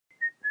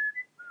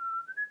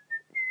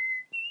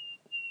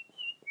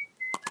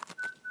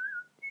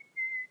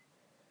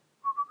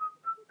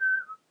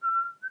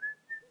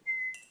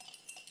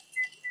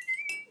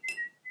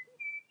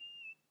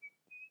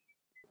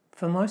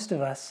For most of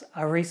us,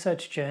 our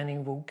research journey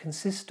will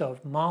consist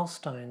of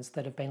milestones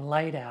that have been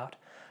laid out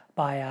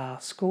by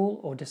our school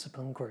or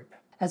discipline group.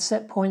 At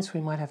set points, we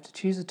might have to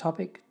choose a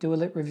topic, do a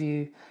lit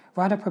review,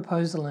 write a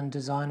proposal and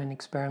design an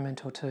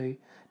experiment or two,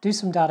 do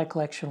some data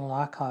collection or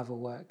archival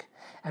work,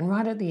 and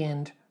right at the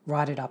end,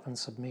 write it up and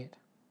submit.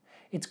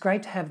 It's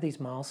great to have these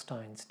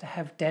milestones, to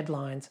have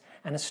deadlines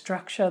and a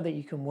structure that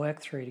you can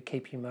work through to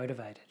keep you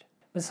motivated.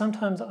 But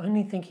sometimes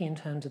only thinking in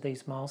terms of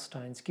these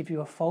milestones give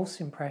you a false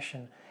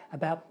impression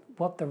about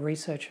what the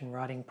research and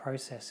writing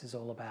process is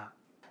all about.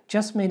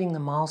 Just meeting the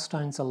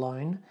milestones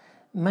alone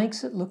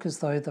makes it look as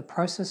though the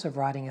process of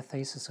writing a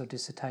thesis or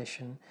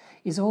dissertation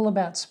is all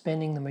about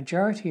spending the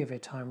majority of your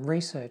time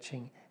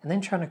researching and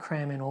then trying to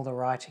cram in all the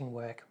writing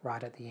work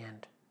right at the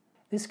end.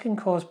 This can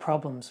cause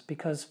problems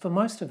because for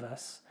most of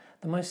us,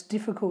 the most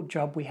difficult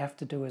job we have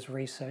to do as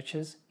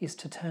researchers is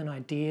to turn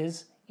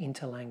ideas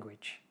into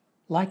language.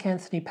 Like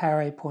Anthony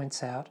Paré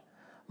points out,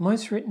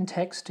 most written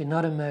texts do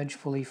not emerge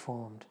fully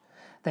formed.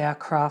 They are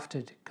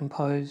crafted,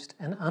 composed,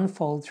 and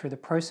unfold through the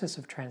process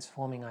of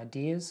transforming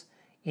ideas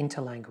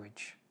into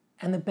language.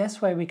 And the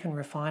best way we can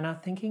refine our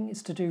thinking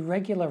is to do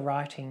regular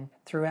writing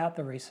throughout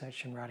the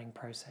research and writing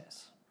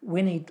process.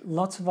 We need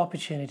lots of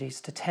opportunities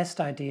to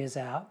test ideas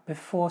out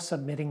before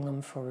submitting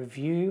them for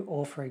review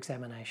or for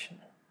examination.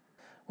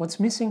 What's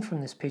missing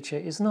from this picture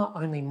is not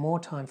only more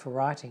time for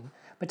writing,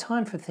 but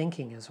time for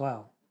thinking as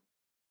well.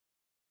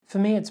 For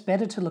me, it's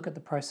better to look at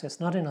the process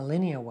not in a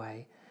linear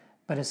way,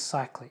 but as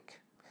cyclic.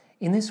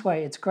 In this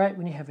way, it's great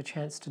when you have a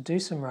chance to do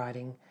some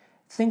writing,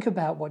 think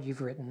about what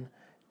you've written,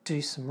 do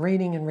some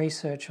reading and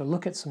research or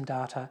look at some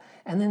data,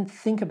 and then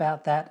think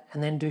about that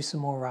and then do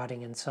some more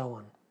writing and so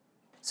on.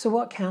 So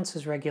what counts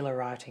as regular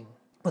writing?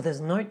 Well,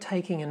 there's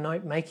note-taking and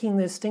note-making.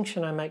 The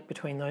distinction I make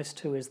between those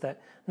two is that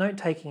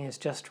note-taking is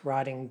just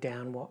writing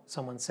down what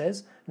someone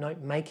says.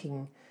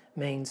 Note-making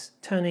means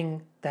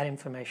turning that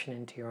information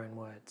into your own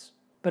words.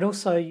 But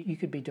also you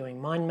could be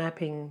doing mind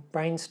mapping,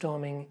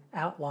 brainstorming,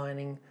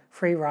 outlining,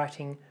 free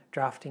writing,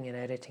 drafting and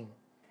editing.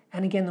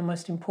 And again, the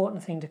most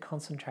important thing to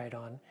concentrate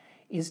on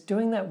is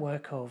doing that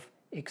work of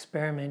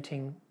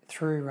experimenting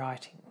through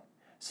writing.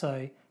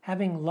 So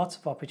having lots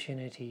of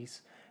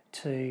opportunities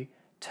to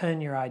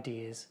turn your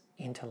ideas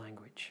into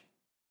language.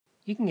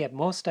 You can get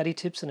more study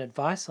tips and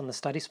advice on the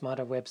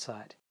STUDYSmarter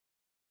website.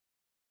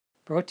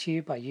 Brought to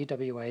you by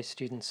UWA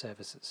Student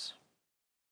Services.